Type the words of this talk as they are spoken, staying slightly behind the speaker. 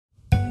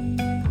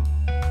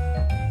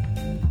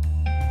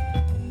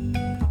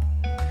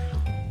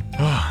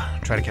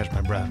Try to catch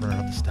my breath running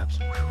up the steps.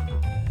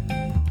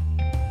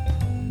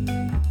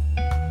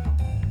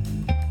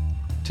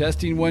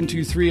 Testing 1,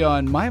 2, 3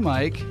 on my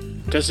mic.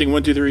 Testing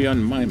 1, 2, 3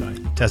 on my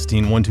mic.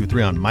 Testing 1, 2,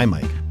 3 on my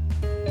mic.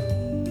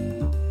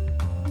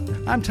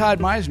 I'm Todd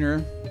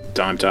Meisner.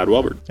 I'm Todd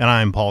Welbert. And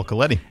I'm Paul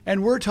Coletti.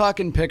 And we're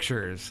talking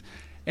pictures.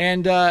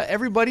 And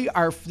everybody,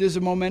 there's a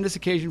momentous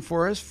occasion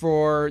for us.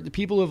 For the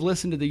people who have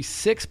listened to these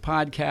 6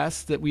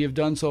 podcasts that we have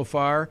done so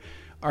far,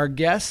 our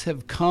guests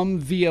have come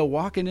via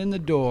walking in the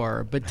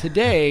door. But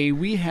today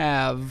we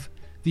have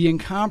the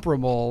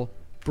incomparable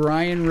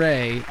Brian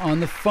Ray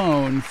on the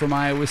phone from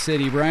Iowa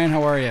City. Brian,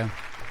 how are you?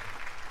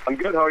 I'm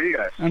good. How are you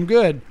guys? I'm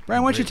good.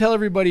 Brian, why don't you tell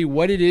everybody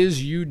what it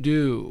is you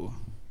do?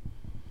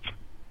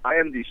 I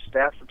am the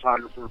staff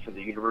photographer for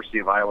the University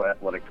of Iowa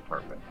Athletic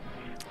Department.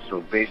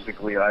 So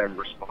basically, I am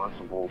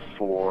responsible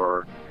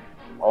for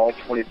all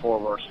 24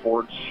 of our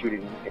sports,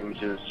 shooting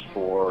images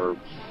for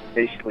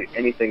basically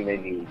anything they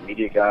need.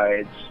 Media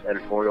guides,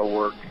 editorial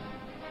work,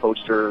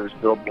 posters,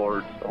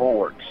 billboards, the whole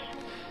works.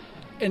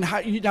 And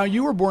now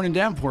you were born in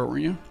Davenport,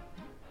 weren't you?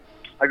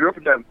 I grew up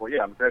in Davenport,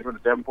 yeah. I'm a graduate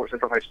of Davenport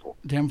Central High School.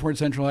 Davenport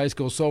Central High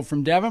School. So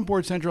from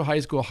Davenport Central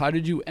High School, how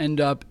did you end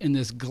up in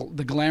this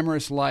the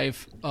glamorous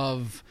life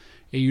of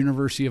a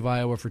University of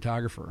Iowa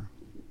photographer?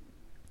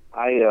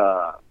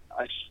 I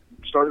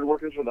started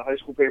working for the high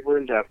school paper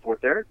in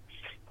Davenport there,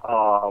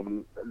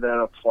 then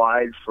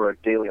applied for a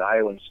Daily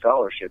Island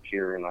scholarship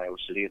here in Iowa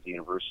City at the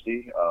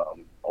university.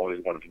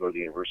 Always wanted to go to the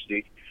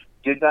university.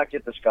 Did not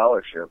get the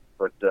scholarship,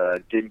 but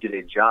did get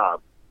a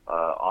job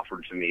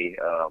offered to me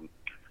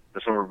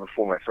the summer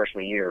before my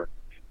freshman year,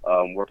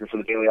 working for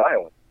the Daily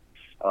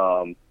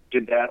Island.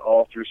 Did that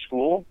all through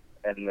school,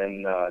 and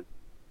then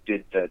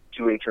did 2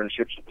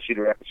 internships at the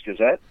Cedar Rapids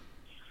Gazette.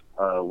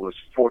 Was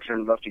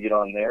fortunate enough to get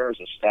on there as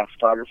a staff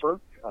photographer,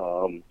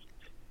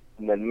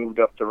 and then moved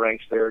up the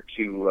ranks there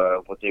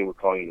to what they were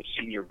calling the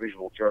senior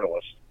visual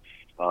journalist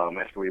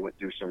after we went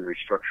through some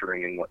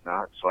restructuring and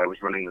whatnot. So I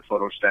was running the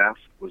photo staff,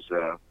 was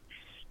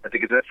at the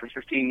Gazette for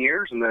 15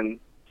 years, and then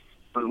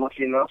was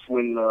lucky enough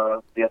when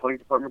the athletic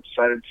department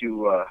decided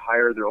to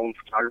hire their own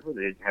photographer.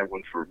 They didn't have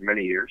one for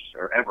many years,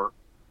 or ever,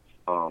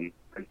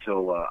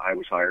 until I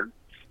was hired.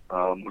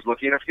 Was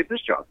lucky enough to get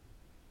this job.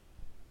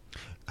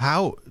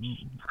 How,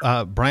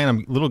 Brian,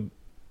 I'm a little,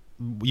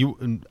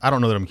 I don't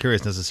know that I'm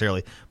curious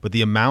necessarily, but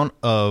the amount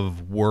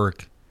of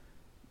work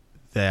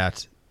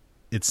that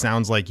it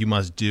sounds like you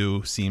must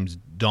do seems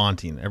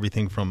daunting.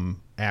 Everything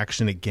from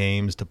action at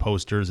games to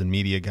posters and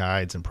media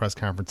guides and press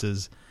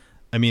conferences.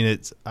 I mean,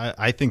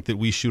 I think that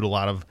we shoot a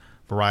lot of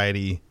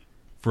variety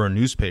for a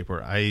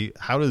newspaper.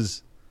 How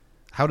does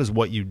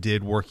what you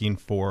did working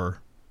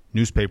for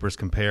newspapers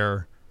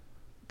compare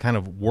kind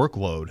of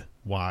workload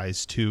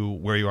wise to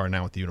where you are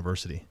now at the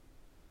university?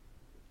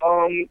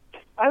 I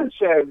would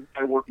say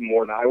I work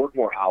more now. I work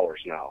more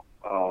hours now.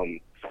 I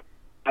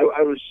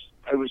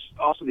was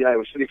also the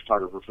Iowa City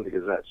photographer for the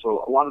Gazette,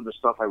 so a lot of the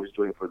stuff I was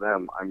doing for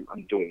them,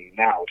 I'm doing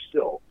now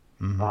still,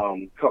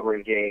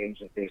 covering games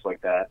and things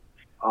like that.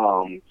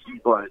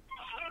 But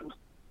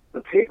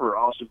the paper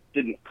also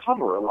didn't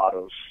cover a lot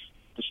of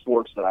the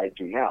sports that I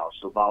do now.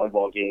 So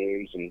volleyball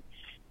games and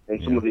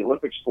some of the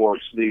Olympic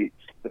sports, the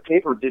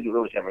paper didn't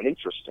really have an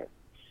interest in.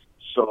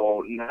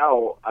 So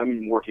now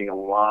I'm working a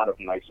lot of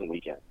nights and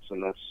weekends,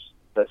 and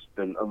that's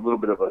been a little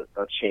bit of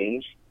a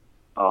change.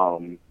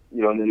 In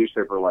the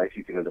newspaper life,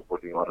 you can end up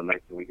working a lot of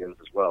nights and weekends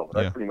as well.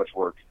 But I pretty much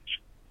work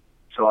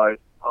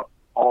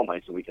all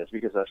nights and weekends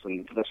because that's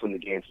when the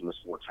games and the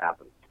sports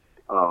happen.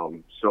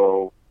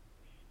 So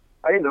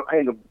I end up.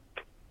 I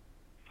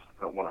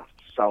don't want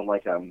to sound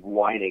like I'm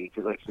whining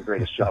because that's the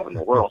greatest job in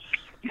the world.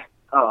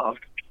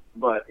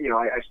 But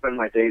I spend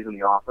my days in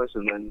the office,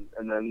 and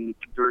then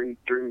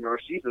during our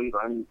seasons,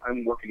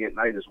 I'm working at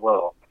night as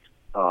well,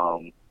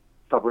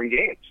 covering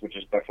games, which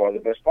is by far the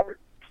best part.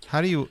 How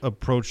do you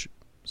approach?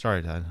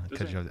 Sorry, Todd. I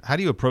cut you off. How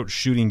do you approach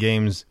shooting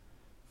games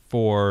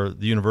for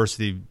the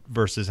university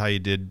versus how you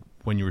did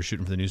when you were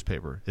shooting for the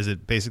newspaper? Is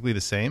it basically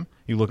the same?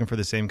 You looking for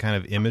the same kind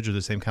of image or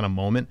the same kind of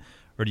moment,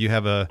 or do you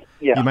have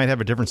you might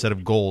have a different set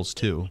of goals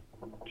too?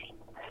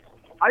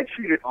 I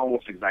treat it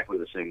almost exactly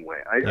the same way.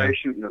 I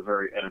shoot in a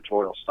very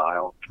editorial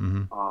style,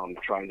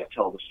 trying to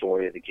tell the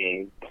story of the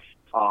game.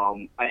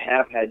 I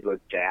have had to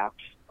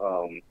adapt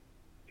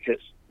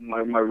because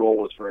my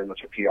role is very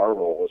much a PR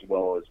role as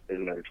well as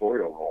an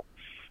editorial role.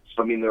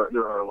 So, I mean,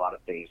 there are a lot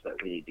of things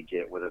that we need to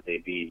get, whether they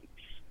be,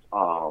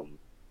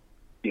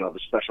 the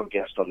special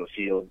guest on the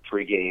field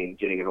pregame,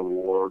 getting an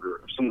award,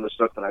 or some of the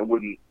stuff that I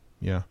wouldn't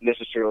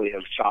necessarily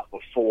have shot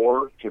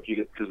before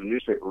because the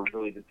newspaper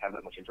really didn't have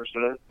that much interest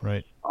in it.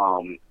 Right.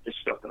 It's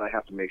stuff that I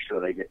have to make sure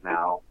that I get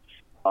now.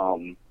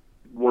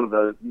 One of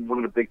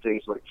the big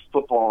things like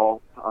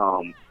football,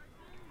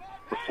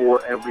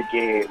 before every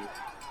game,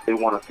 they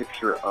want a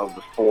picture of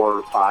the 4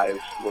 or 5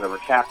 whatever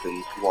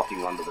captains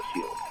walking onto the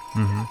field.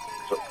 Mm-hmm.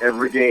 So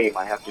every game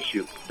I have to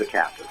shoot the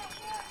captain,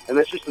 and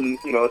that's just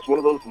it's one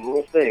of those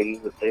little things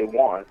that they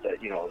want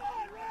that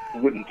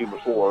wouldn't do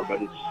before,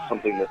 but it's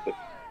something that the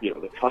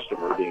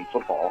customer, being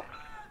football,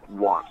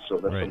 wants. So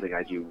that's something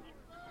I do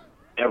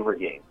every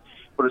game.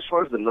 But as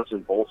far as the nuts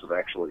and bolts of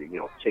actually,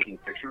 taking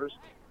pictures,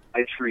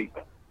 I treat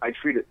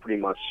it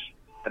pretty much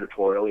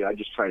editorially. I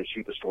just try and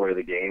shoot the story of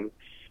the game.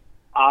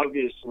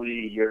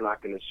 Obviously, you're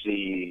not going to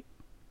see,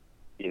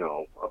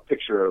 a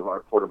picture of our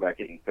quarterback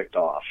getting picked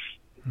off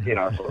in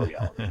our photo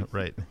gallery.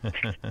 Right.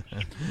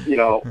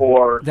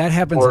 Or that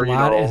happens a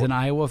lot as an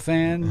Iowa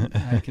fan.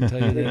 I can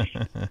tell you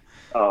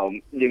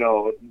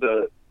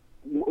that.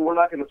 We're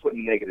not going to put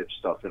negative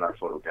stuff in our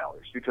photo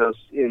galleries because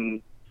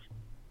in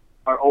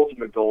our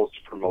ultimate goal is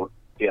to promote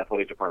the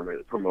athletic department,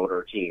 to promote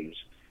our teams.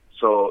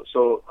 So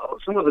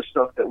some of the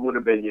stuff that would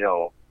have been,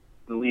 the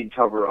lead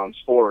cover on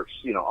sports,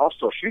 I'll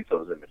still shoot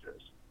those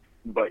images,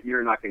 but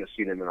you're not going to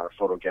see them in our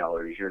photo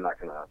galleries. You're not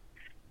going to.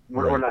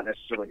 We're not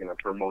necessarily going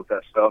to promote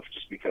that stuff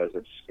just because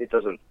it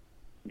doesn't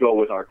go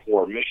with our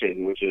core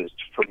mission, which is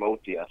to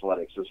promote the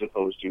athletics as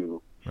opposed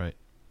to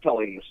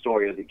telling the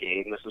story of the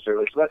game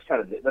necessarily. So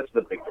that's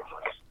the big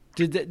difference.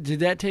 Did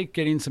that take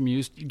getting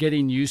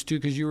used to,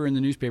 because you were in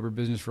the newspaper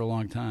business for a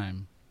long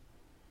time?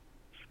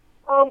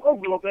 A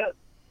little bit.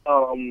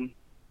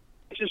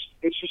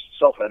 It's just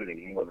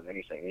self-editing more than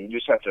anything. You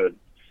just have to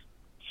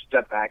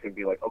step back and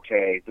be like,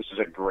 okay, this is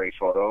a great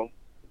photo,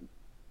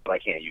 but I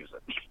can't use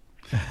it.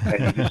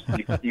 And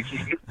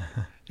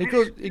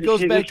It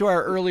goes back to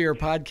our earlier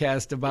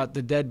podcast about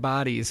the dead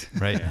bodies.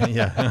 Right.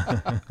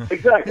 Yeah.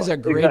 Exactly. There's a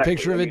great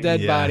picture of a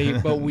dead body,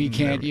 but we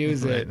can't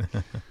use it.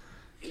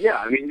 Yeah,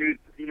 I mean,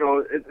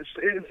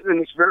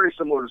 it's very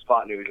similar to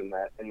spot news in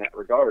that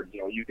regard.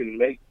 You can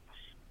make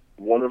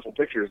wonderful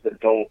pictures that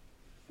don't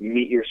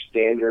meet your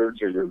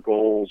standards or your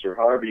goals or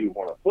however you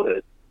want to put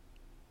it,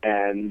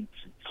 and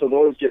so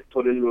those get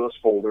put into this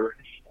folder.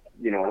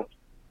 You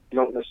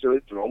don't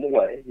necessarily throw them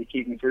away. You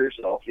keep them for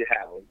yourself. You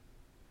have them,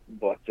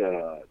 but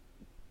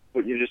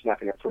you're just not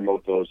going to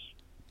promote those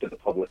to the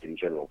public in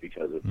general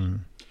because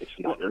it's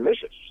not their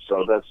mission.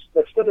 So that's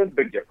a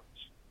big difference.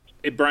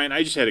 Hey, Brian,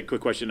 I just had a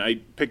quick question. I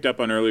picked up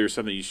on earlier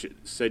something you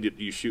said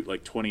you shoot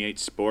like 28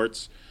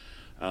 sports.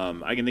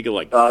 I can think of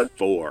like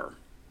 4.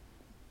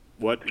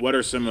 What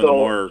are some of the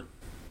more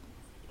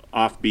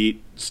offbeat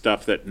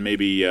stuff that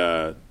maybe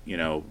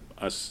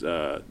us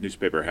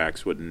newspaper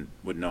hacks wouldn't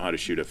know how to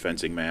shoot a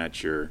fencing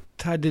match? Or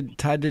Todd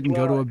didn't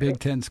go to a Big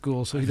Ten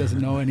school, so he doesn't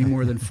know any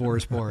more than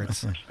 4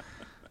 sports. And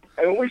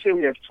when we say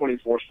we have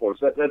 24 sports,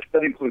 that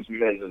includes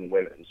men's and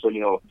women. So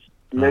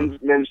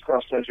men's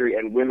cross country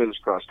and women's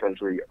cross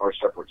country are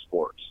separate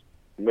sports.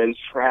 Men's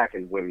track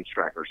and women's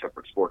track are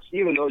separate sports.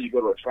 Even though you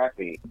go to a track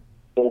meet,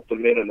 both the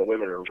men and the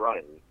women are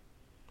running.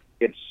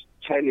 It's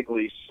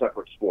technically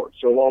separate sports.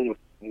 So along with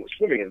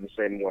swimming in the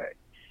same way.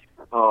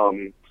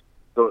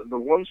 The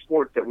one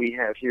sport that we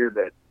have here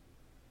that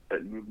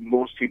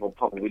most people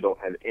probably don't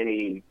have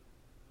any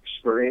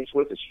experience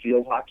with is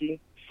field hockey,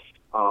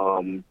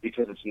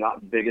 because it's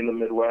not big in the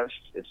Midwest.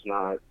 It's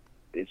not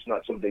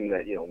something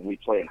that we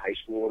play in high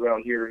school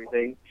around here or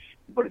anything,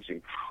 but it's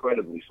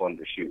incredibly fun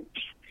to shoot.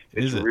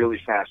 It's really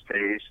fast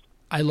paced.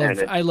 I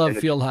love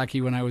field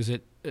hockey. When I was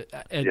it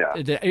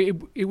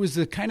was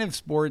the kind of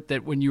sport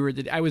that when you were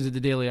I was at the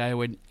Daily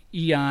Iowa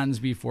eons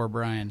before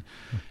Brian,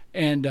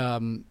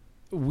 and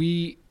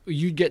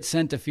you'd get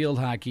sent to field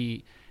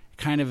hockey,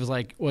 kind of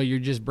like, well, you're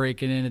just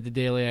breaking in at the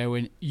Daily Iowa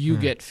and you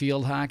get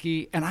field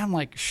hockey, and I'm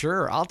like,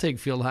 sure, I'll take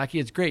field hockey.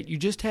 It's great. You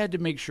just had to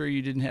make sure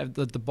you didn't have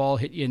let the ball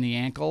hit you in the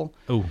ankle.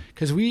 Oh,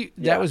 because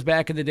that was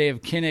back in the day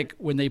of Kinnick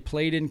when they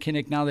played in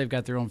Kinnick. Now they've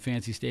got their own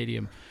fancy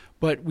stadium.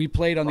 But we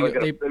played on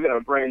they've got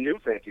a brand new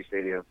fancy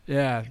stadium.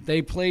 Yeah,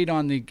 they played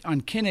on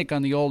Kinnick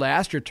on the old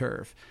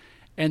AstroTurf,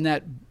 and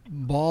that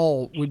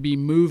ball would be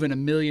moving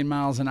 1,000,000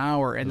 miles an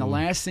hour, and the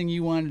last thing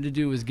you wanted to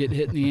do was get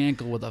hit in the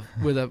ankle with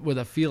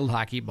a field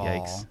hockey ball.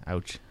 Yikes!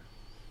 Ouch!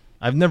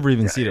 I've never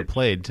even seen it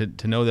played.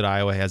 To know that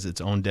Iowa has its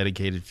own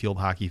dedicated field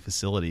hockey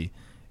facility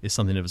is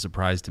something of a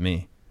surprise to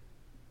me.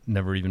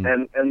 Never even.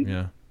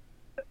 And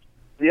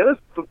the other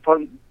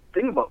fun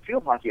thing about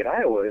field hockey at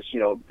Iowa is,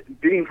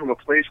 being from a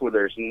place where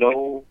there's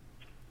no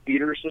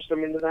feeder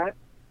system into that,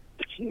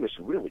 the team is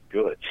really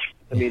good.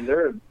 I mean,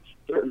 they're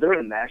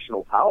a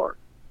national power.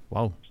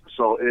 Wow.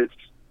 So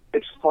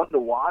it's fun to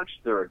watch.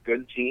 They're a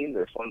good team.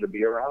 They're fun to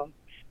be around.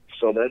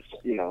 So that's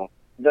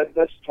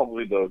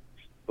probably the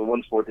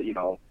one sport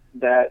that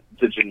that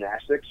the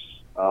gymnastics.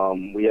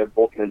 We have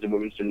both men's and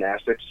women's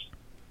gymnastics.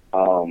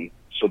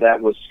 So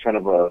that was kind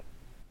of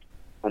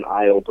an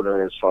eye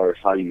opener as far as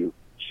how you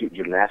shoot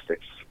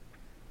gymnastics.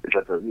 Is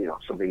that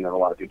something that a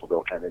lot of people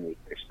don't have any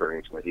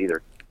experience with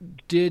either.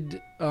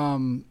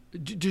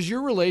 Does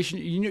your relation?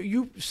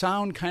 You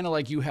sound kind of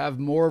like you have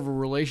more of a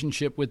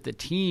relationship with the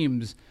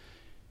teams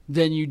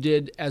than you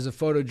did as a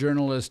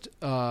photojournalist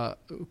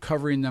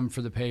covering them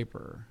for the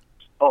paper.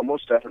 Oh,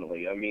 most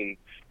definitely. I mean,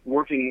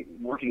 working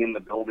in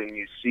the building,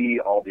 you see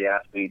all the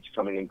athletes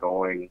coming and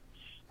going.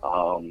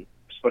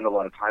 Spend a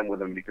lot of time with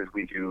them because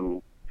we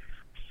do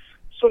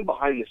some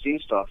behind the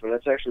scenes stuff, and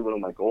that's actually one of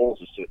my goals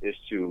is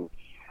to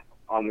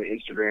on the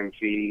Instagram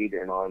feed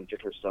and on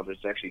different stuff is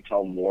to actually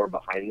tell more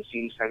behind the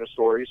scenes kind of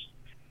stories.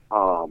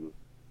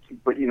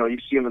 But you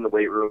see them in the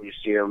weight room, you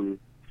see them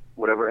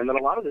whatever. And then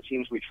a lot of the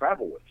teams we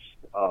travel with.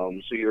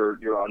 So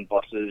you're on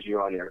buses,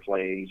 you're on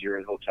airplanes, you're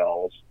in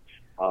hotels,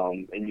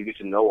 and you get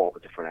to know all the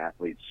different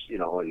athletes,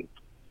 and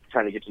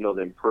kind of get to know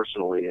them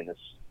personally. And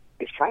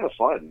it's kind of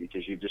fun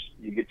because you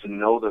get to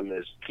know them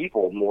as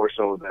people more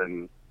so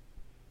than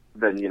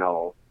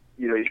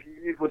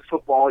with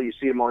football, you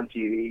see them on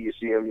TV, you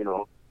see them, you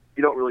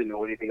don't really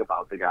know anything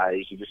about the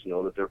guys. You just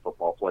know that they're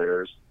football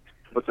players,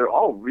 but they're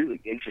all really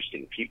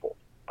interesting people.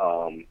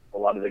 A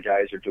lot of the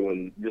guys are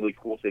doing really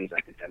cool things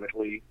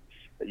academically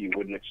that you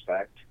wouldn't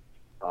expect.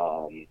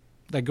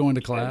 Like going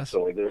to class?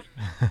 So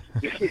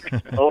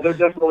they're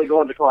definitely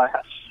going to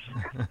class.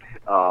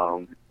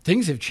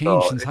 Things have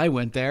changed since I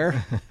went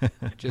there.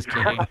 Just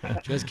kidding.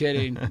 Just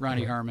kidding,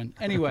 Ronnie Harmon.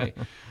 Anyway.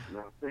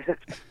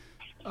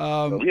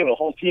 So we have a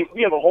whole team.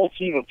 We have a whole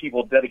team of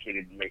people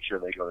dedicated to make sure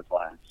they go to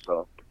class.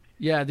 So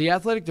yeah, the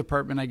athletic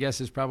department, I guess,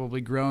 has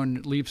probably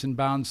grown leaps and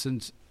bounds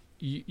since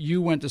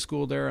you went to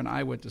school there and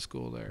I went to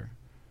school there.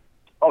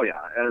 Oh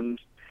yeah, and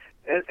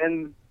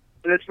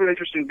it's been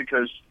interesting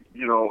because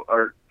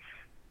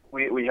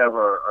we have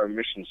our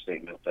mission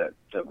statement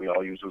that we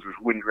all use, which is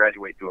 "When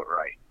graduate, do it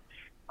right."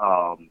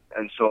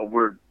 And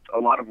so a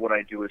lot of what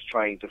I do is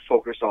trying to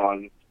focus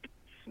on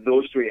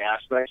those three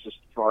aspects as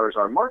far as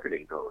our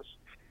marketing goes.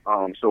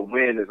 So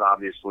win is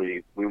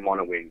obviously we want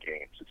to win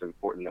games. It's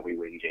important that we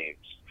win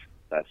games.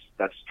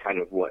 That's kind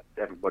of what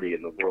everybody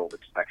in the world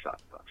expects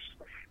out of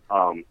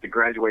us. The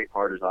graduate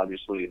part is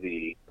obviously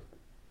the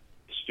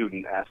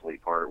student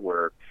athlete part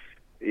where,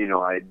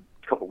 a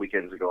couple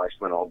weekends ago I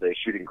spent all day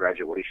shooting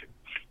graduation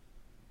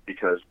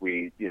because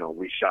we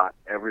shot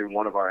every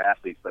one of our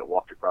athletes that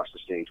walked across the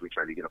stage. We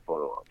tried to get a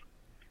photo of.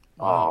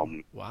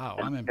 Wow,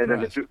 I'm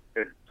impressed.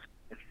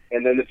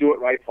 And then the do it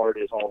right part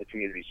is all the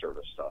community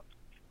service stuff.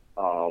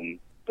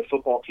 The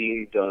football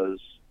team does.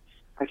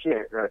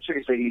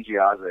 Chickasay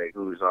Ijiaze,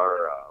 who's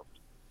our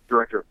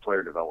director of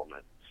player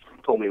development,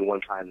 told me one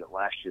time that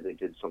last year they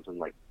did something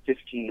like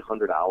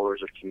 1,500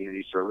 hours of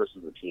community service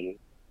as a team.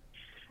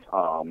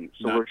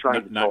 We're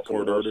trying to tell some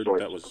of those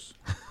stories. That was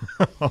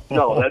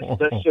no,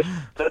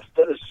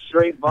 that is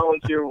straight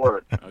volunteer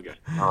work. Okay,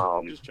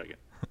 just checking.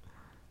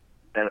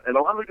 And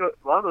a lot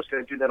of those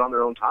guys do that on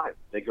their own time.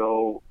 They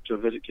go to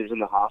visit kids in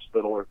the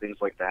hospital or things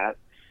like that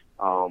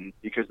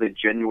because they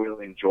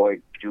genuinely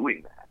enjoy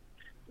doing that.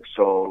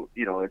 So,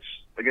 it's,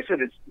 like I said,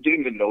 it's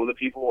getting to know the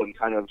people and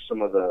kind of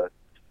some of the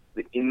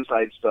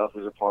inside stuff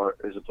as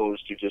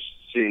opposed to just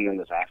seeing them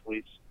as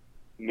athletes.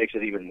 It makes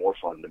it even more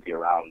fun to be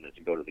around and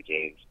to go to the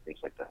games, things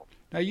like that.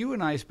 Now, you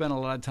and I spent a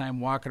lot of time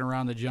walking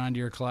around the John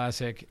Deere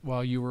Classic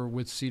while you were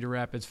with Cedar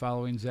Rapids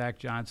following Zach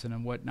Johnson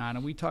and whatnot,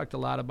 and we talked a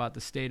lot about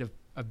the state of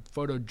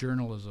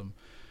photojournalism.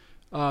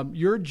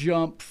 Your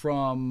jump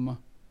from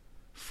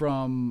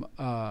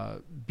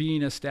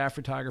being a staff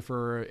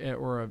photographer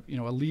or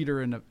a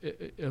leader in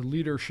a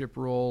leadership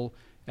role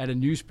at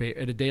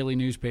a daily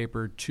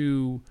newspaper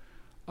to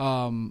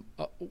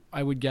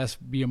I would guess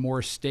be a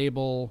more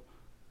stable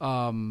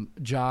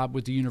job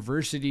with the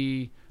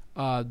university,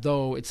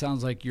 though it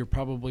sounds like you're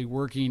probably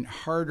working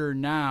harder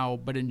now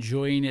but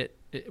enjoying it.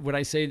 Would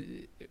I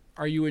say,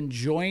 are you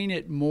enjoying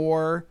it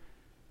more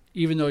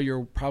even though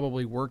you're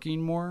probably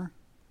working more?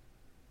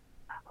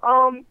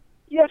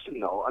 Yes and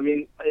no. I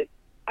mean,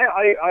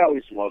 I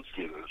always loved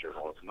seeing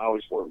journalism. I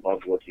always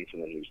loved working for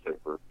the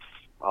newspaper.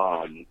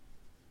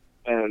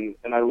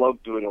 And I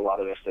love doing a lot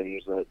of the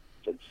things that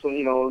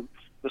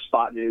the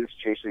spot news,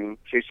 chasing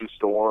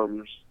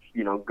storms,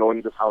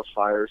 going to house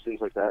fires,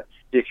 things like that.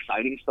 The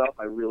exciting stuff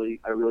I really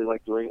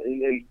like doing,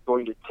 and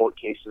going to court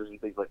cases and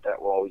things like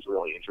that were always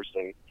really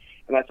interesting.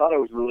 And I thought I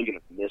was really going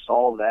to miss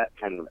all of that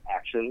kind of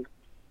action,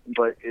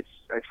 but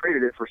I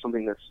traded it for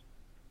something that's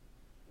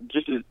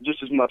just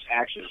as much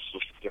action, it's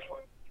just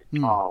different.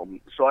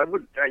 So I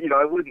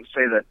wouldn't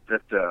say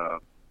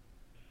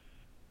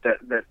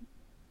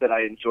that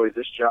I enjoy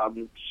this job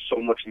so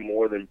much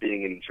more than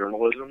being in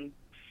journalism,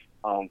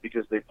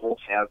 because they both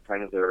have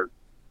kind of their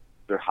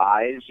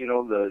highs, and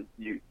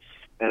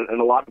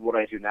a lot of what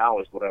I do now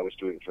is what I was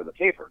doing for the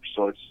paper.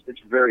 So it's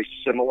very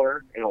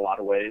similar in a lot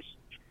of ways,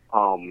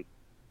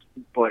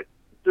 but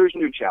there's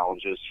new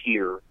challenges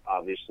here,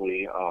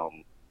 obviously.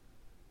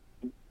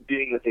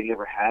 Being that they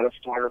never had a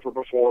photographer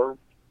before,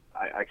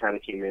 I kind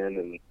of came in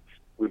and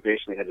we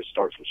basically had to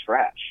start from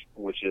scratch,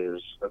 which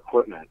is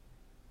equipment,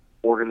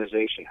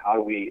 organization. How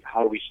do we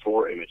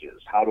store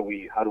images? How do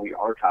we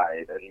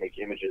archive and make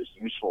images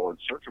useful and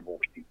searchable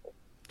to people?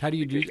 How do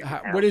you do?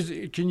 What is?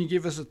 Can you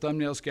give us a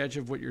thumbnail sketch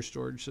of what your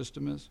storage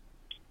system is?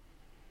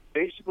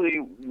 Basically,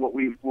 what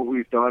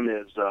we've done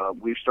is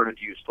we've started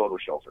to use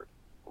PhotoShelter,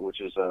 which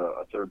is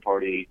a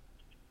third-party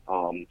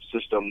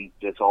system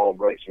that's all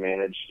rights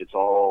managed. It's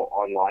all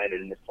online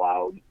and in the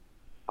cloud.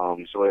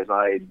 So as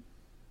I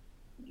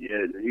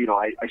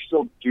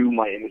still do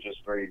my images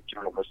very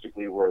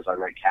journalistically, whereas I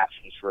write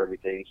captions for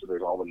everything. So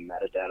there's all the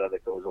metadata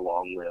that goes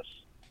along with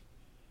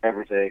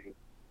everything.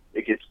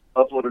 It gets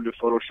uploaded to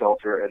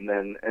PhotoShelter, and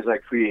then as I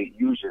create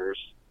users,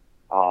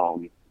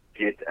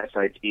 be it the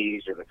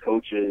SIDs or the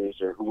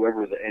coaches or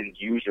whoever the end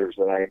users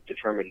that I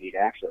determine need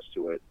access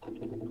to it,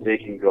 they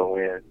can go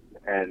in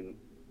and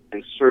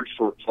search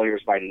for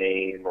players by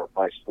name or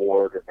by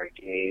sport or by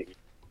game.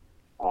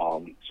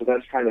 So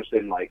that's kind of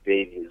been my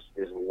baby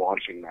is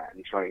launching that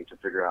and trying to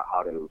figure out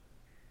how to,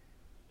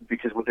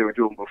 because what they were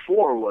doing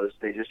before was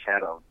they just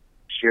had a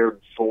shared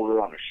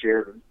folder on a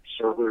shared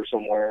server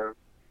somewhere,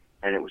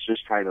 and it was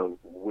just kind of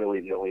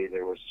willy-nilly.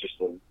 There was just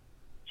a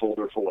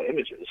folder full of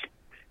images,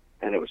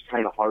 and it was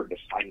kind of hard to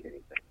find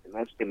anything. And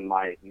that's been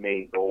my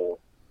main goal,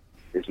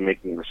 is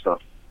making the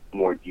stuff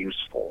more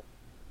useful,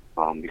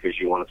 because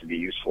you want it to be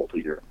useful to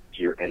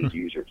your end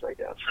users, I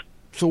guess.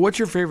 So what's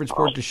your favorite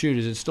sport to shoot?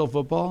 Is it still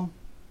football?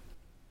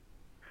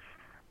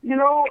 You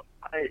know,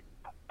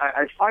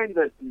 I find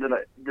that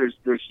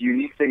there's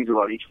unique things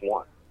about each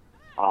one.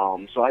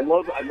 So I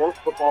love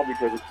football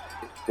because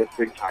it's the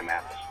big time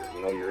atmosphere.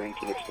 You know, you're in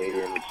Kinnick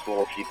Stadium, it's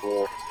full of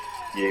people.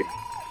 You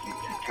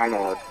kind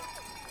of,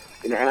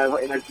 and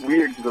it's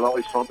weird because I've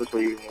always felt this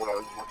way even when I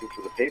was working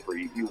for the paper.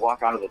 You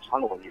walk out of the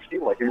tunnel and you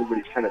feel like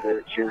everybody's kind of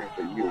there cheering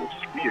for you, which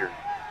is weird.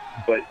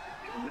 But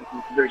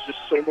there's just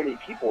so many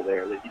people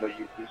there that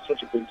it's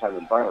such a big time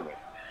environment.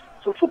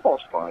 So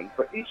football's fun,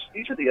 but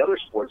each of the other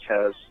sports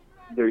has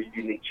their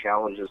unique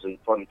challenges and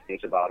fun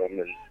things about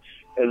them,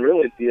 and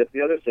really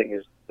the other thing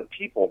is the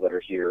people that are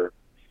here,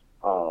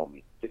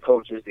 the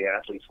coaches, the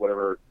athletes,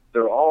 whatever.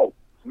 They're all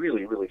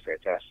really, really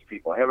fantastic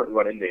people. I haven't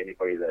run into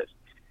anybody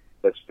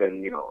that's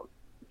been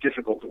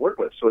difficult to work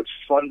with. So it's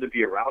fun to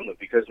be around them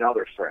because now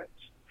they're friends.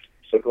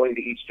 So going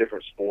to each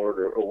different sport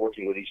or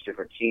working with each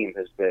different team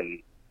has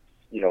been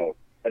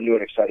a new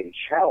and exciting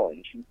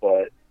challenge,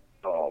 but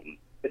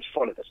it's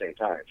fun at the same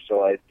time.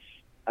 So I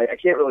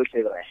can't really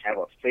say that I have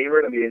a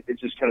favorite. I mean, it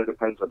just kind of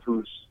depends on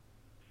who's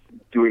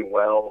doing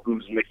well,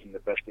 who's making the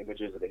best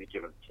images at any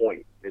given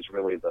point. Is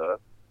really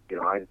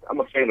I'm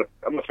a fan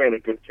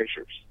of good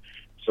pictures.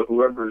 So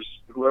whoever's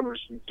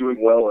doing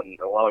well and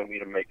allowing me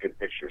to make good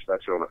pictures,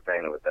 that's who I'm a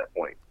fan of at that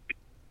point.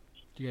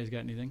 Do you guys got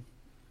anything?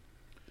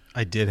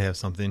 I did have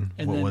something.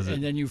 What was it?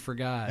 And then you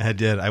forgot. I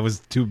did. I was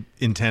too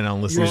intent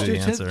on listening to the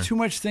answer. Too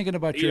much thinking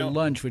about your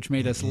lunch, which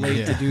made us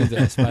late to do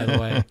this, by the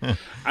way.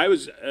 I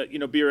was,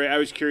 B-Ray, I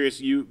was curious,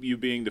 you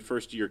being the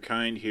first of your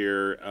kind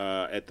here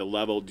at the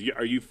level,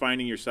 are you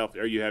finding yourself,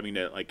 are you having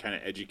to kind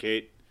of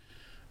educate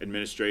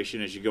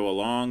administration as you go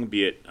along,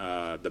 be it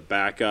the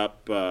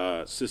backup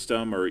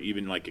system or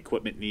even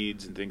equipment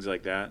needs and things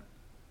like that?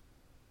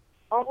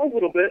 A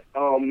little bit.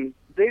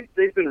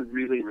 They've been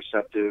really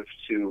receptive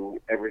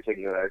to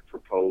everything that I've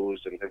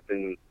proposed and have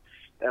been,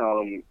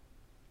 and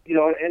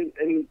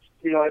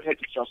I've had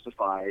to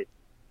justify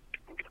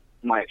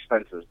my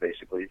expenses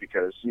basically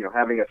because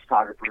having a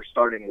photographer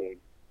starting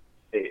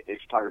a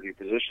photography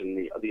position,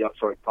 the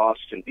upfront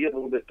costs can be a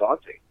little bit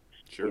daunting.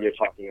 Sure. When you're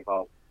talking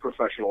about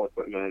professional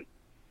equipment,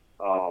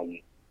 long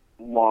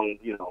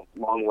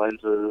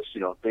lenses,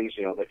 things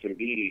that can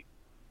be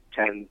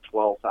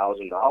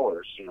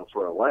 $10,000-$12,000,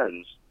 for a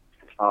lens.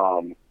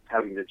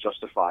 Having to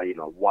justify,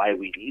 why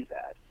we need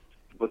that.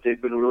 But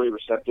they've been really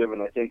receptive,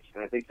 and I think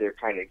they're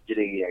kind of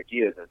getting the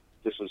idea that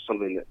this is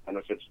something that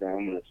benefits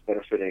them and it's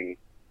benefiting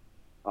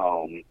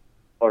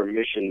our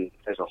mission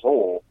as a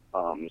whole.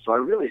 So I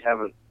really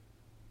haven't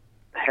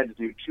had to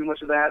do too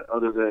much of that,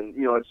 other than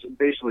it's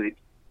basically,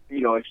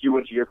 if you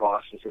went to your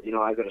boss and said,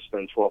 I'm going to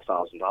spend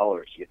 $12,000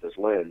 to get this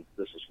lens,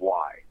 this is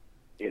why.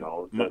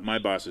 My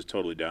boss is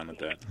totally down with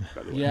that,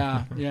 by the way.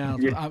 Yeah.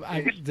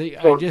 I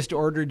just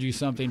ordered you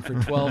something for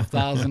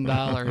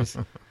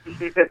 $12,000.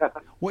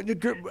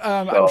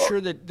 I'm sure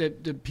that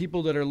the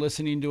people that are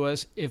listening to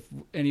us, if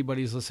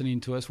anybody's listening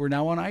to us, we're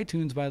now on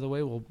iTunes, by the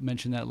way. We'll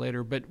mention that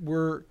later. But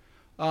we're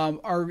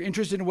are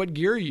interested in what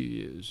gear you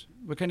use.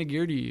 What kind of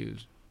gear do you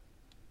use?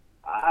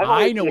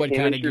 I know what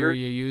kind of gear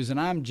you use, and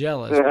I'm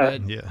jealous.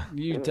 But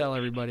you tell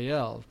everybody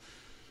else.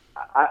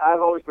 I've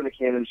always been a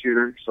Canon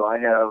shooter, so I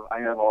have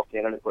all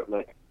Canon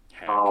equipment.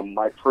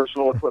 My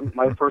personal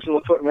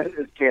equipment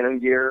is Canon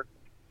gear,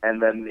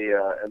 and then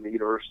the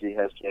university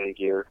has Canon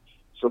gear.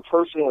 So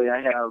personally,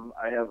 I have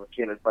a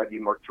Canon 5D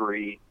Mark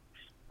III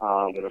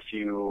and a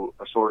few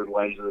assorted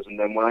lenses. And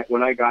then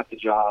when I got the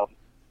job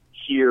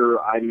here,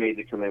 I made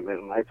the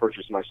commitment and I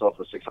purchased myself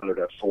a 600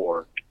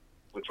 f4,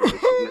 which was a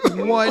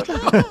significant what?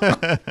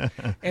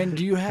 And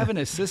do you have an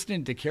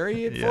assistant to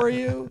carry it for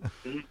you?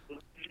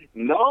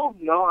 No.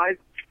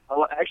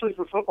 Actually,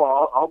 for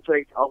football, I'll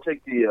take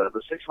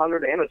the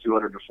 600 and a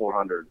 200 to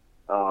 400.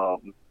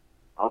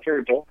 I'll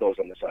carry both those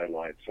on the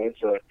sideline. So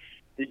it's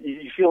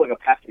you feel like a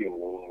pack mule a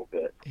little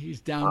bit.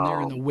 He's down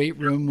there in the weight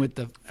room with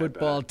the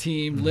football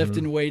team,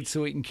 lifting weights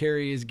so he can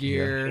carry his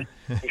gear.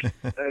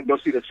 And go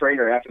see the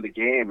trainer after the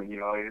game, and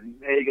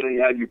hey, you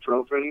gonna have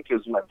ibuprofen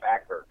because my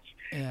back hurts.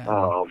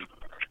 Yeah.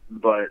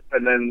 But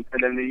and then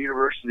the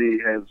university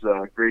has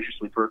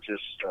graciously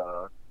purchased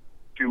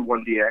two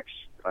 1DX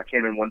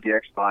Canon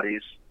 1DX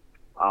bodies,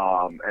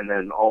 and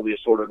then all the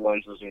assorted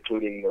lenses,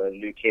 including the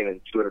new Canon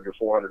 200 to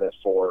 400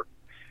 f4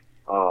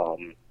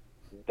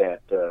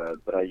 that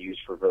I use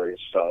for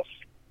various stuff.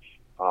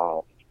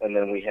 And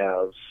then we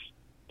have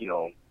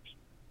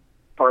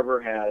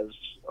Carver has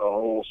a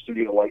whole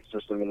studio light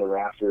system in the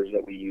rafters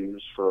that we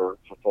use for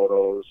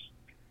photos,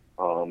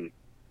 and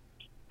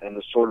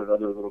the sort of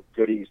other little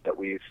goodies that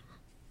we've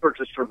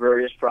purchased for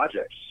various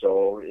projects.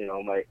 So,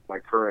 my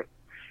current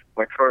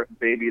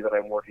baby that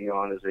I'm working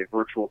on is a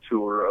virtual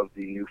tour of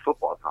the new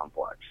football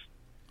complex.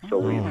 So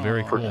we've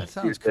very cool. purchased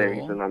a few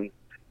things, and I'm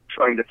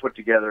trying to put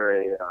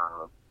together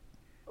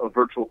a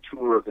virtual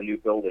tour of the new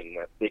building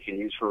that they can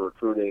use for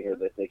recruiting, or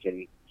that they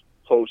can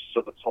post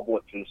so the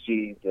public can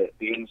see the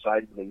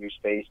inside of the new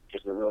space,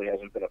 because there really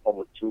hasn't been a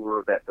public tour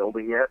of that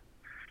building yet.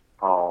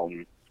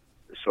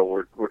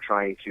 So we're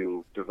trying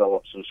to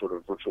develop some sort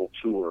of virtual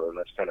tour, and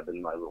that's kind of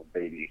been my little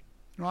baby.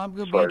 Well, I'm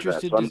going to be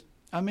interested.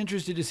 I'm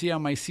interested to see how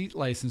my seat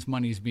license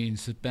money is being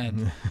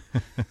spent.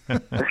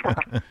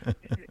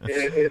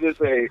 It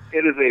is a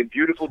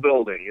beautiful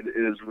building. It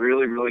is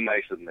really, really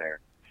nice in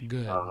there.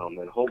 Good.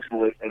 And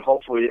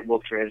hopefully it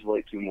will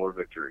translate to more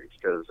victories,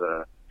 because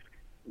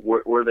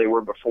where they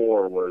were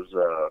before was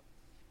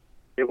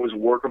it was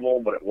workable,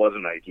 but it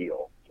wasn't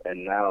ideal.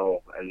 And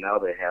now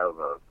they have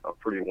a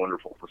pretty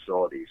wonderful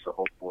facility. So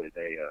hopefully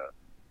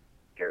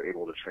they're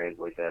able to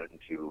translate that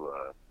into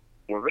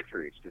more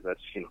victories, because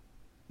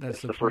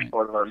that's the first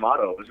part of our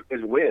motto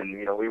is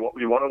win. We want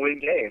to win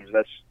games.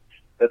 That's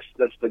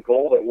the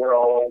goal that we're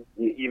all,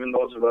 even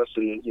those of us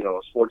in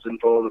sports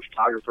info, the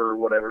photographer,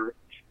 whatever.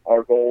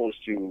 Our goal is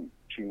to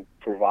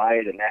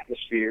provide an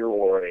atmosphere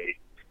or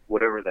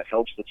whatever that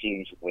helps the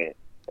teams win.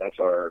 That's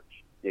our,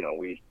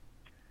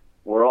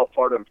 we're all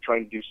part of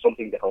trying to do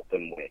something to help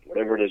them win,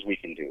 whatever it is we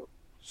can do.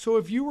 So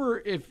if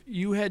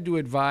you had to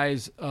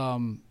advise,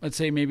 let's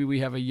say maybe we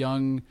have a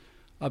young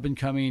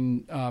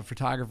up-and-coming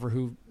photographer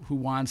who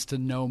wants to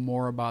know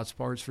more about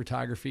sports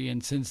photography,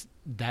 and since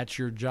that's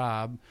your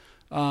job,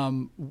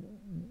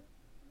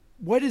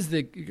 what is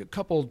the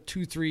couple,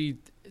 2, 3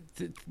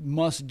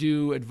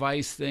 must-do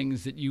advice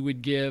things that you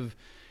would give,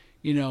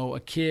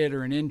 a kid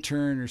or an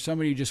intern or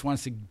somebody who just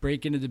wants to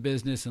break into the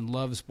business and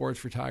loves sports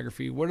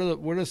photography? What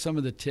are some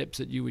of the tips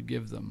that you would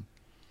give them?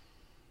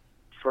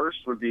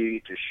 First would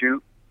be to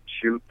shoot,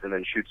 and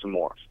then shoot some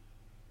more.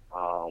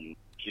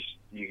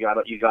 You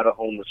gotta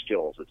hone the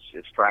skills.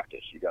 It's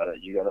practice. You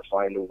gotta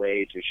find a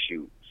way to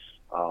shoot.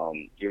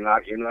 You're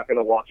not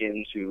gonna walk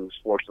into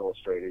Sports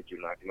Illustrated.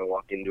 You're not gonna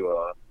walk into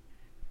a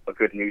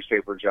good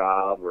newspaper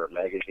job or a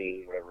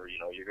magazine, whatever.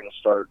 You're gonna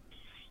start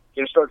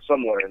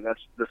somewhere, and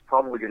that's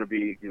probably gonna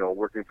be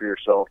working for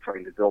yourself,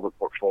 trying to build a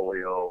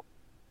portfolio,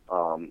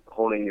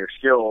 honing your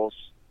skills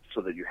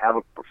so that you have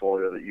a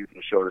portfolio that you can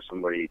show to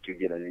somebody to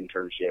get an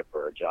internship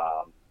or a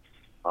job.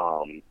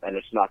 And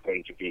it's not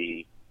going to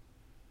be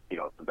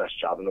the best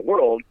job in the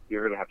world.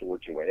 You're going to have to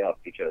work your way up,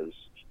 because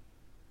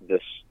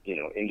this,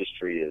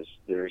 industry is,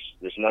 there's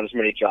not as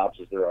many jobs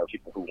as there are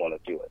people who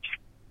want to do it.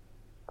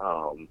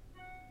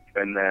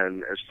 And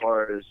then as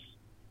far as,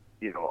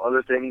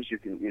 other things you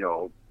can,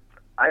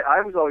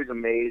 I was always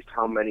amazed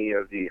how many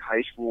of the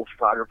high school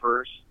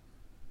photographers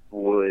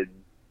would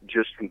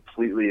just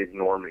completely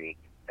ignore me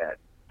at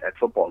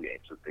football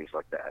games and things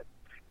like that.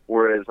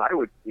 Whereas I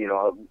would,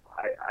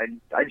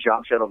 I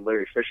job shadowed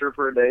Larry Fisher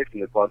for a day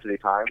from the Quad City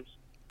Times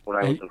when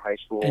I was in high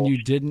school. And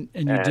you didn't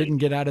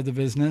get out of the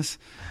business?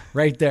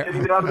 Right there.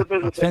 Didn't get out of the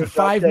business. Spent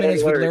 5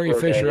 minutes with Larry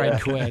Fisher,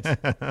 I'd quit.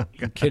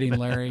 I'm kidding,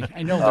 Larry.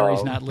 I know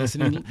Larry's not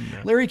listening.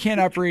 Larry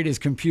can't operate his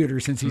computer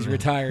since he's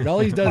retired. All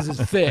he does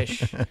is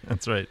fish.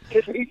 That's right.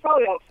 He's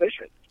probably out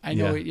fishing. I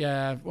know,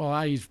 yeah.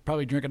 Well, he's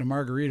probably drinking a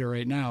margarita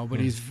right now, but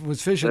he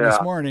was fishing this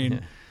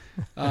morning.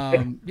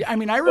 I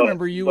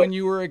remember you when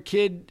you were a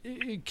kid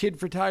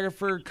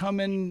photographer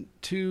coming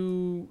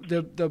to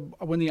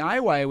when the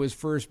IY was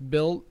first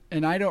built,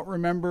 and I don't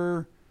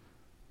remember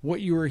what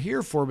you were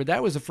here for, but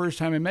that was the first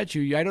time I met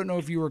you. I don't know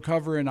if you were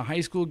covering a high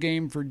school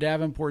game for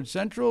Davenport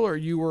Central, or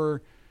you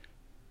were.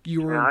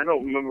 Yeah, I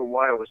don't remember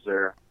why I was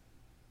there.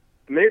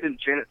 Maybe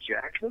Janet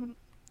Jackson.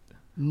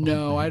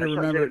 No, I don't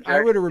remember.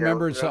 I would have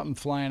remembered something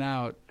flying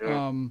out.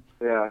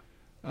 Yeah.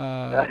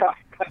 I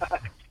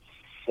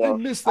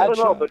missed that. I don't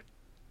shot. know,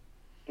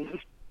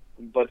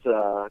 but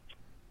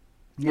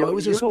no, it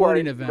was a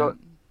sporting event.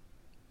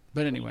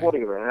 But anyway,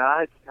 sporting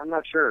event. I'm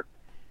not sure,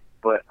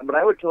 but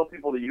I would tell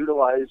people to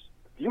utilize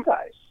you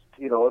guys.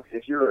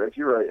 If you're a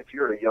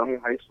young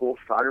high school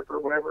photographer or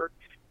whatever,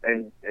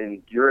 and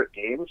you're at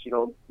games,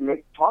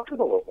 talk to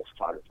the local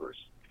photographers.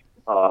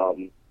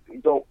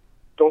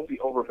 Don't be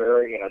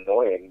overbearing and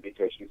annoying,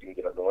 because you can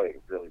get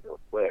annoying really, really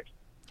quick.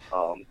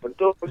 But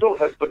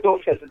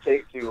don't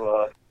hesitate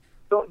to.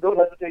 Don't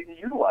hesitate to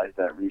utilize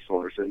that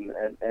resource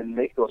and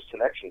make those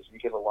connections,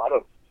 because a lot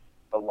of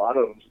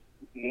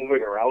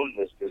moving around in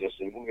this business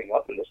and moving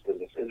up in this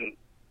business is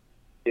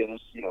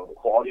the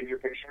quality of your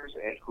pictures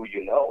and who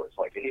you know. It's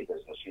like any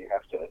business, you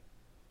have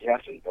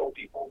to know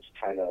people to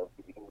kind of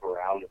move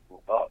around and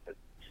move up,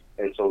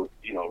 and so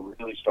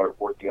really start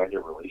working on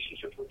your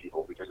relationships with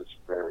people, because it's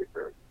very,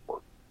 very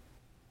important.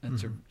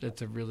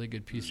 That's a really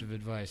good piece of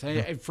advice.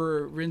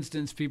 For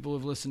instance, people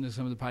who've listened to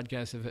some of the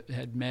podcasts have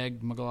had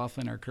Meg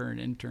McLaughlin, our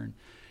current intern,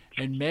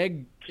 And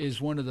Meg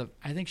is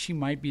I think she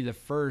might be the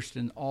first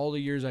in all the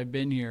years I've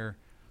been here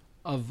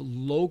of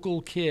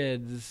local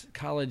kids,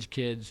 college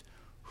kids,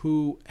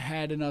 who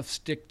had enough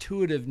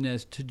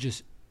stick-to-itiveness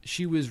to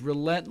she was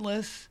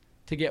relentless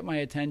to get my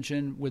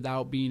attention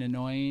without being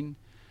annoying.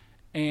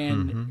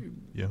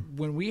 And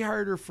when we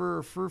hired her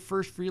for her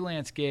first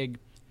freelance gig,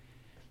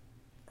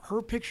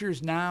 her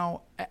pictures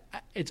now,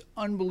 it's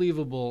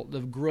unbelievable, the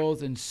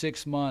growth in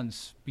 6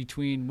 months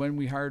between when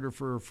we hired her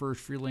for her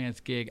first freelance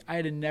gig.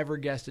 I'd have never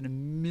guessed in a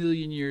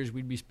million years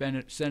we'd be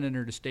sending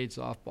her to state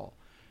softball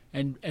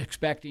and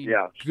expecting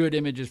good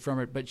images from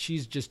it. But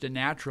she's just a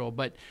natural.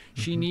 But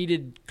she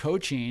needed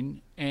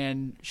coaching,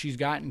 and she's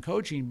gotten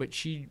coaching, but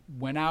she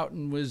went out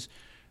and was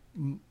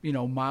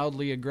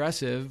mildly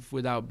aggressive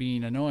without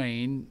being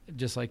annoying,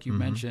 just like you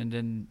mentioned.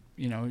 And,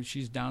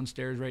 she's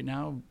downstairs right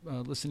now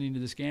listening to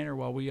the scanner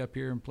while we up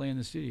here and play in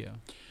the studio.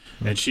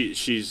 And she's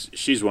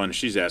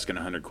asking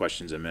 100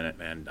 questions a minute,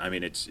 man. I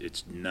mean, it's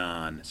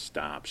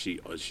nonstop.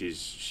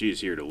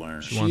 She's here to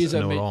learn. She wants to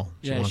know it all.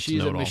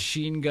 She's a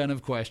machine gun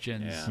of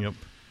questions. Yeah.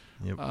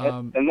 Yep.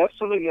 And that's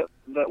something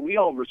that we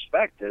all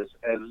respect as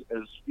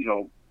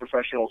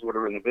professionals,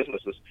 whatever in the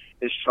business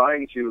is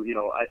trying to,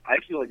 I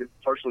feel like it's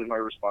partially my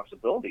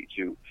responsibility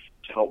to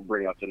help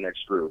bring up the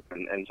next group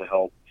and to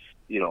help,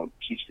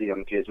 teach the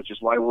young kids, which is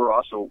why we're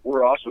also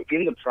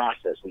in the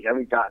process. We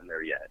haven't gotten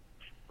there yet,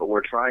 but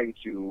we're trying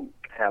to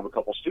have a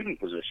couple student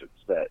positions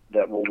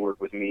that will work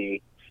with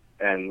me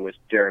and with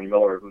Darren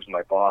Miller, who's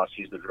my boss.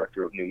 He's the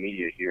director of new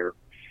media here.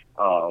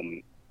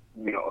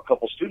 A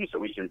couple students that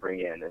we can bring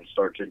in and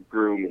start to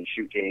groom and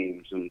shoot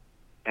games and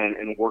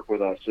work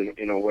with us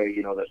in a way,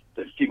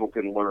 that people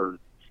can learn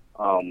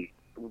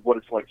what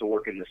it's like to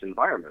work in this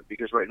environment.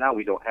 Because right now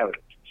we don't have an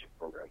internship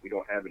program. We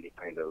don't have any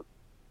kind of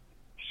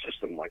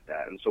system like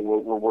that. And so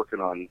we're working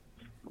on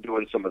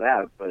doing some of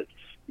that. But,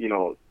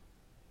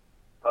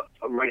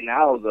 right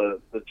now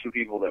the two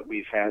people that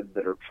we've had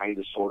that are kind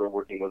of sort of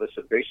working with us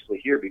are basically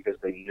here because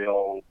they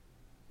know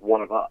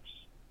one of us.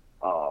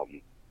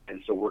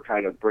 And so we're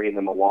kind of bringing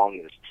them along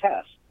in this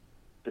test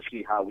to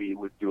see how we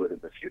would do it in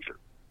the future.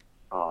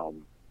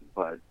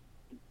 But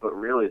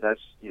really, that's,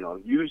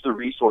 use the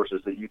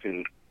resources that you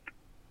can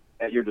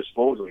at your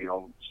disposal,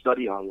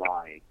 study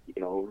online,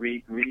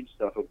 read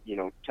stuff,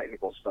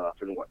 technical stuff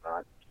and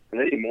whatnot.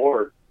 And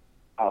anymore,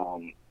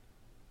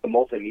 the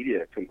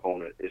multimedia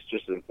component is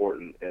just as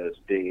important as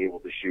being able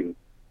to shoot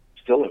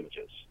still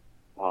images.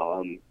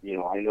 I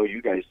know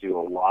you guys do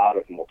a lot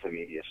of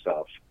multimedia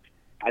stuff.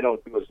 I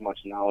don't do as much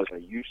now as I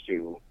used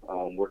to,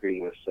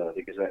 working with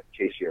the Gazette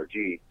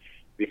KCRG,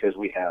 because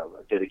we have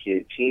a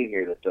dedicated team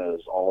here that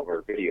does all of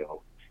our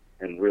video.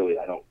 And really,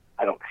 I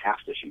don't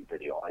have to shoot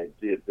video.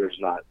 There's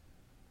not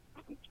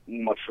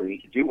much for me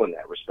to do in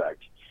that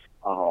respect.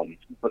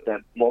 But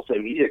that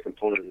multimedia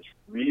component is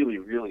really,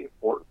 really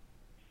important.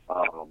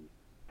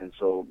 And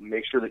so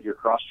make sure that you're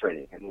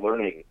cross-training and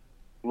learning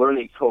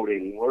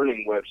coding,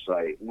 learning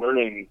website,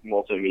 learning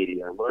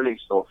multimedia, learning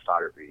still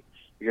photography,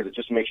 because it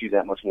just makes you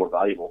that much more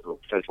valuable to a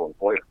potential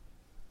employer.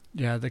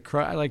 Yeah,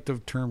 I like the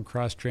term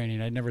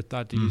cross-training. I never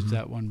thought to use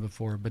that one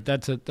before, but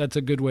that's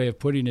a good way of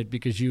putting it,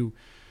 because you're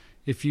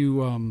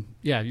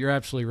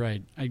absolutely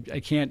right. I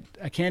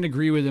can't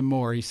agree with him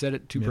more. He said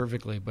it too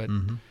perfectly, but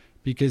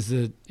because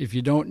if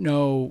you don't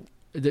know,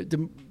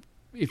 the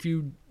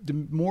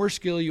more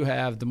skill you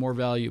have, the more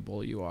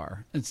valuable you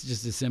are. It's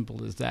just as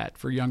simple as that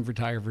for young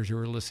photographers who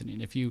are listening.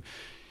 If you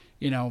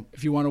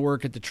want to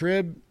work at the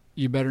Trib,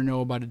 you better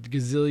know about a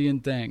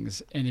gazillion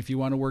things. And if you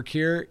want to work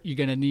here, you're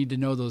going to need to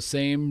know those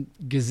same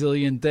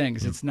gazillion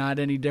things. It's not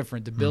any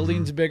different. The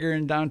building's bigger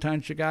in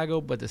downtown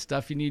Chicago, but the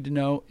stuff you need to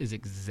know is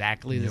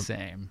exactly the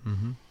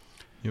same.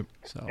 Yep.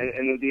 So.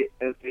 And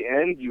at the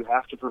end, you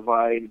have to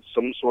provide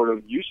some sort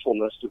of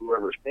usefulness to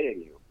whoever's paying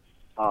you.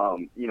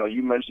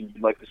 You mentioned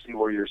you'd like to see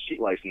where your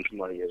seat license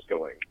money is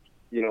going.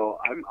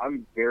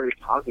 I'm very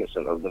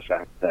cognizant of the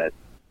fact that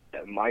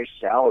my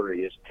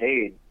salary is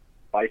paid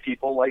by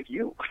people like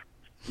you.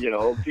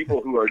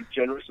 People who are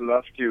generous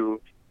enough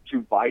to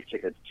buy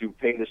tickets, to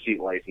pay the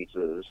seat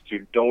licenses,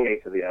 to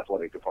donate to the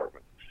athletic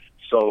department.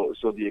 So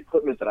the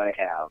equipment that I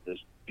have is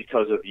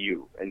because of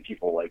you and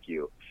people like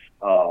you.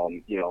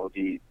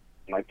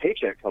 My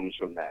paycheck comes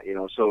from that.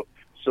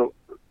 So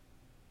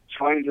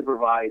trying to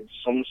provide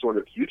some sort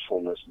of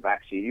usefulness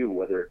back to you,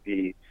 whether it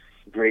be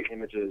great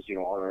images, on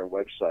our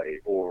website,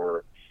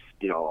 or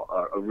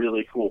a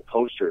really cool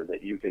poster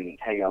that you can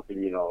hang up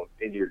in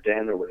your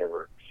den or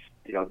whatever.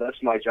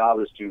 That's my job,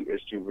 is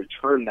to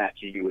return that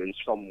to you in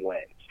some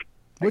way.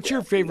 What's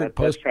your favorite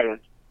poster?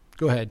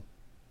 Go ahead.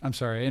 I'm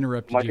sorry, I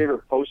interrupted you. My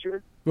favorite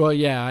poster? Well,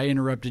 yeah, I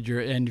interrupted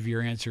your end of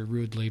your answer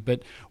rudely,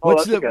 but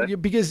okay.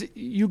 Because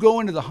you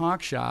go into the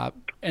Hawk Shop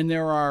and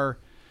there are,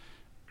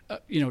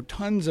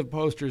 tons of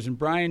posters, and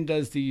Brian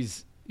does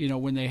these,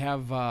 when they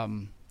have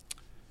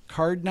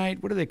card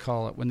night. What do they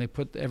call it when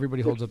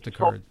everybody holds up the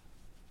card?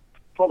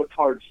 It's called a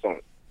card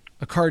stunt.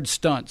 A card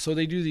stunt. So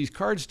they do these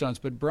card stunts,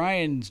 but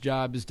Brian's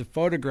job is to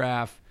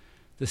photograph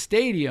the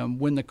stadium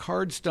when the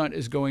card stunt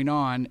is going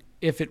on,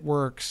 if it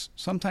works.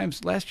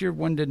 Sometimes last year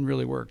one didn't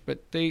really work,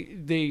 but they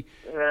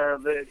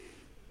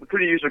we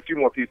could have used a few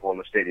more people in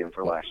the stadium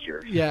for last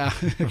year. Yeah,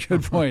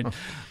 good point.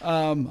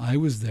 I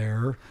was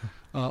there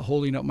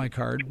holding up my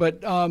card.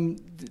 But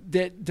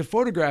to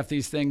photograph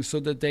these things so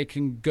that they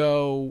can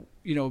go,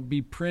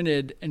 be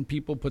printed and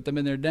people put them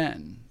in their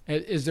den.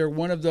 Is there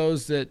one of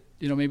those that,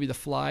 maybe the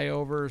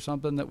flyover or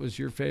something that was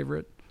your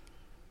favorite?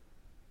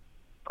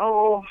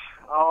 Oh,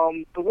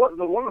 the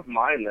one of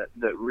mine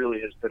that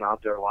really has been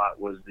out there a lot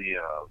was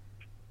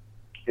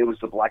it was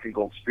the Black and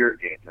Gold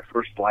Spirit game, the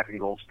first Black and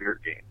Gold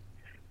Spirit game,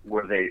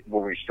 where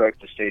we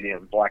striped the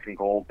stadium black and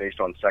gold based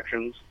on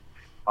sections,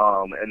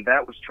 and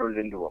that was turned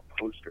into a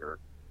poster.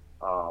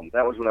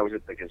 That was when I was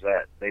at the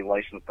Gazette. They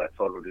licensed that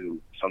photo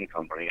to some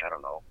company, I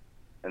don't know,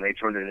 and they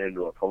turned it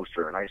into a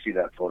poster. And I see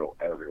that photo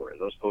everywhere.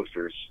 Those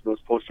posters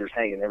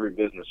hang in every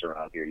business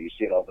around here. You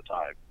see it all the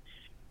time.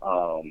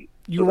 Are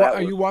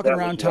you walking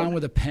around town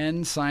with a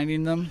pen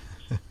signing them?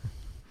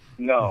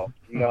 No.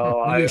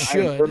 You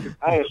should.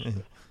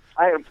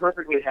 I am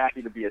perfectly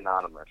happy to be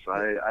anonymous.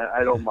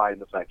 I don't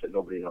mind the fact that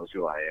nobody knows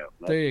who I am.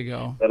 There you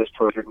go. That is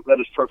perfect. That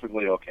is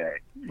perfectly okay.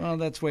 Well,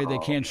 that's why they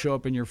can't show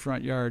up in your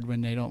front yard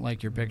when they don't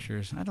like your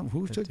pictures.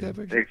 Who took that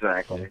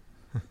picture?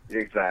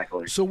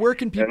 Exactly. So where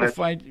can people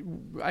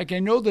find? I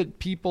know that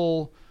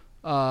people.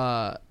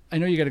 I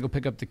know you got to go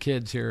pick up the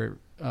kids here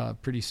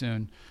pretty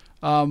soon.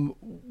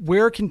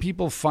 Where can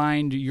people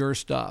find your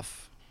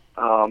stuff?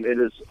 It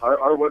is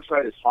our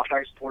website is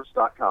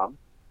HawkeyeSports.com.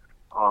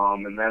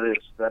 And that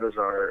is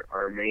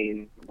our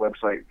main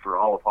website for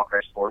all of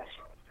Hawkeye Sports.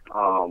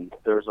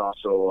 There's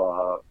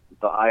also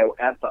the Iowa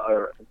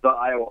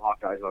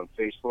Hawkeyes on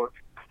Facebook,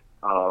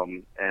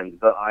 and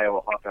the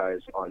Iowa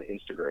Hawkeyes on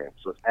Instagram.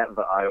 So it's at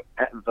the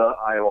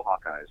Iowa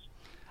Hawkeyes.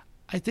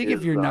 I think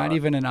if you're not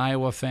even an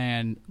Iowa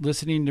fan,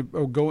 listening to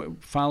or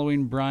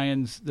following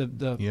Brian's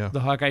the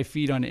Hawkeye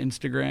feed on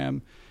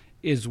Instagram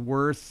is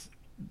worth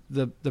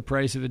the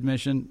price of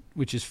admission,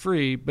 which is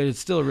free, but it's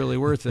still really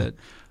worth it.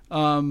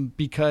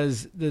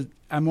 Because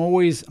I'm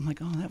like,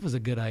 oh, that was a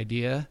good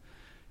idea.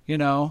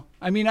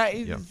 I mean,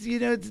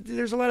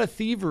 there's a lot of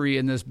thievery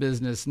in this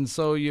business. And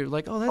so you're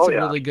like, oh, that's a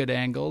really good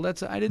angle.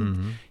 I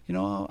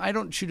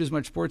don't shoot as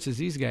much sports as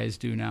these guys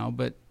do now,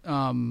 but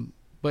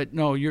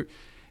no,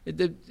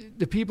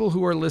 the people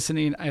who are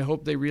listening, I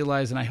hope they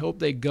realize, and I hope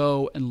they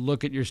go and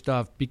look at your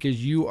stuff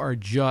because you are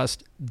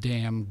just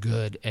damn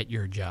good at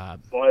your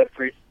job. Well,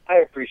 I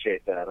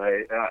appreciate that.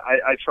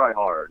 I try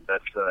hard.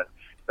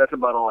 That's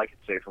about all I can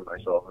say for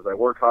myself. Is I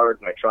work hard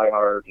and I try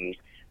hard and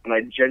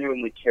I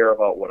genuinely care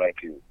about what I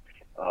do.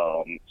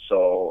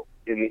 So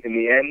in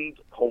the end,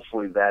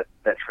 hopefully that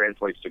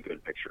translates to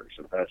good pictures,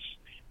 and that's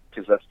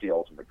the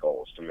ultimate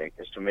goal is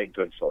to make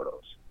good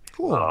photos.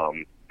 Cool.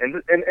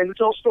 And to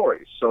tell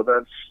stories. So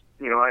that's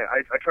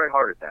I try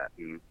hard at that,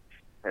 and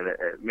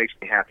it makes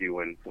me happy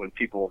when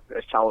people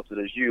as talented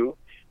as you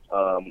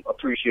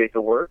appreciate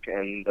the work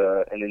and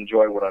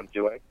enjoy what I'm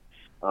doing.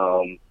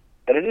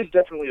 And it is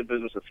definitely a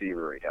business of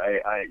thievery.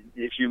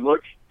 If you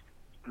look,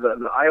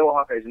 the Iowa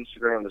Hawkeyes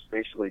Instagram is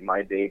basically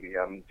my baby.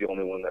 I'm the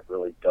only one that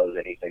really does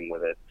anything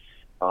with it.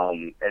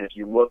 And if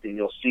you look, and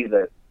you'll see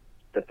that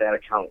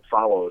account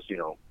follows,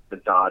 the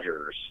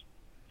Dodgers,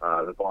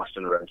 the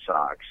Boston Red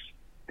Sox.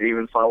 It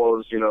even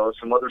follows,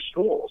 some other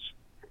schools,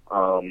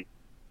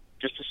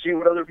 just to see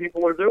what other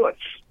people are doing.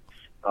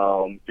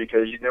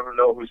 Because you never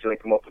know who's going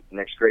to come up with the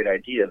next great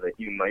idea that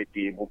you might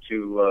be able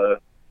to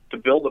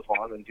build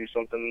upon and do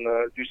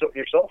something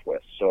yourself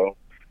with. So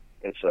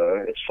it's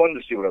fun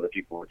to see what other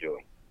people are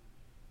doing.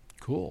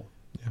 Cool.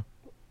 Yeah.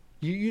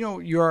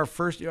 You're our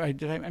first. I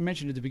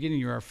mentioned at the beginning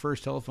you're our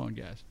first telephone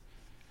guest.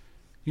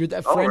 You're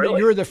that friend. Really?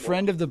 You're the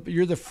friend of the.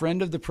 You're the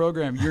friend of the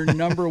program. You're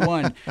number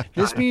one.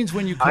 This means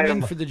when you come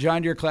in for the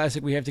John Deere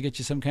Classic, we have to get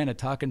you some kind of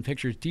Talking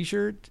Pictures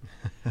T-shirt.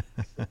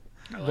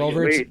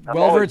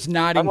 Welvert's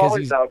nodding because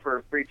he's out for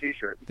a free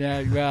T-shirt.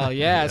 Yeah, well,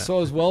 yeah.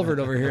 So is Welvert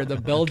over here, the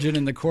Belgian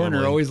in the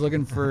corner, always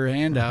looking for a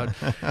handout.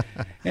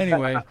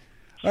 Anyway,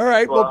 all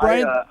right. Well,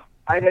 Brian,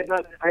 I had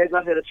not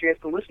had a chance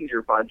to listen to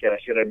your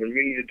podcast yet. I've been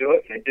meaning to do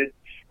it, and I did.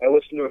 I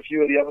listened to a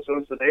few of the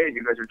episodes today, and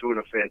you guys are doing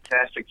a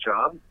fantastic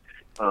job.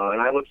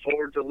 And I look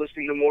forward to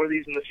listening to more of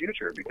these in the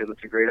future because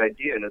it's a great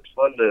idea, and it's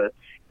fun to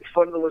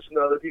listen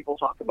to other people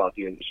talk about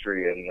the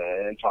industry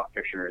and talk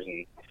pictures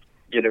and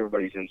get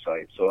everybody's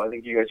insight. So I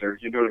think you're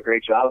doing a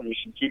great job, and you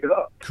should keep it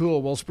up.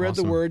 Cool. Well, spread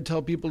the word.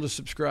 Tell people to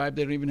subscribe.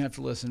 They don't even have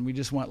to listen. We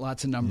just want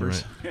lots of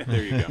numbers. Right.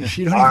 There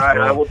you go. All right,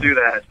 I will do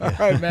that. All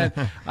right, man.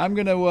 I'm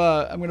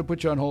gonna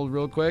put you on hold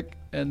real quick,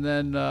 and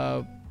then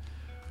all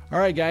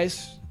right,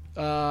 guys.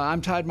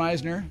 I'm Todd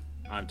Meisner.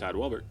 I'm Todd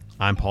Welbert.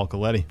 I'm Paul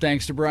Coletti.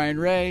 Thanks to Brian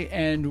Ray,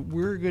 and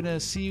we're gonna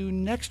see you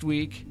next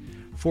week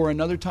for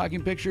another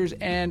Talking Pictures,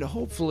 and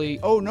hopefully,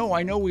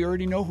 I know we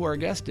already know who our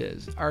guest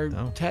is.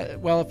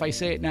 Well, if I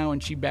say it now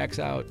and she backs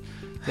out,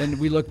 then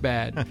we look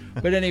bad.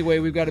 But anyway,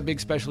 we've got a big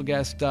special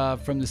guest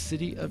from the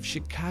city of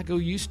Chicago.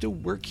 Used to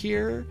work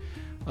here.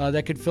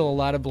 That could fill a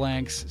lot of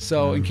blanks.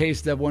 So in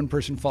case that one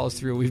person falls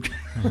through, we've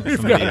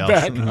got it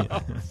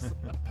back.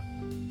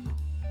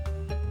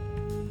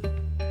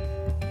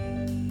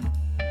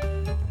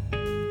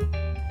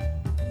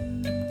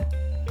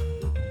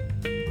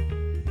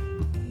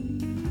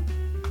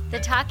 The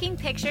Talking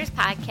Pictures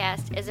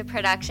podcast is a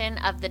production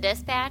of The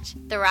Dispatch,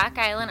 The Rock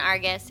Island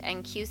Argus,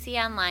 and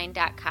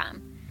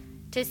QCOnline.com.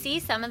 To see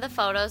some of the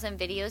photos and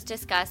videos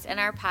discussed in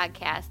our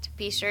podcast,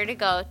 be sure to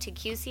go to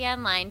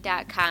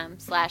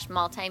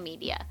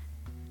QCOnline.com/multimedia.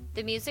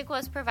 The music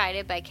was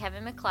provided by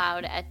Kevin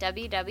MacLeod at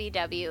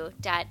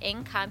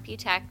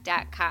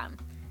www.incomputech.com.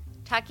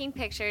 Talking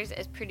Pictures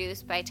is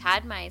produced by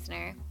Todd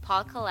Meisner,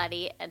 Paul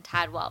Coletti, and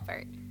Todd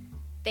Welvert.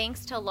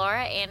 Thanks to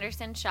Laura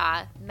Anderson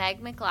Shaw,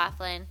 Meg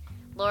McLaughlin,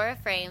 Laura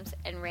Frames,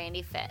 and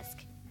Randy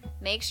Fisk.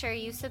 Make sure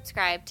you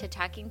subscribe to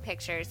Talking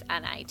Pictures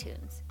on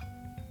iTunes.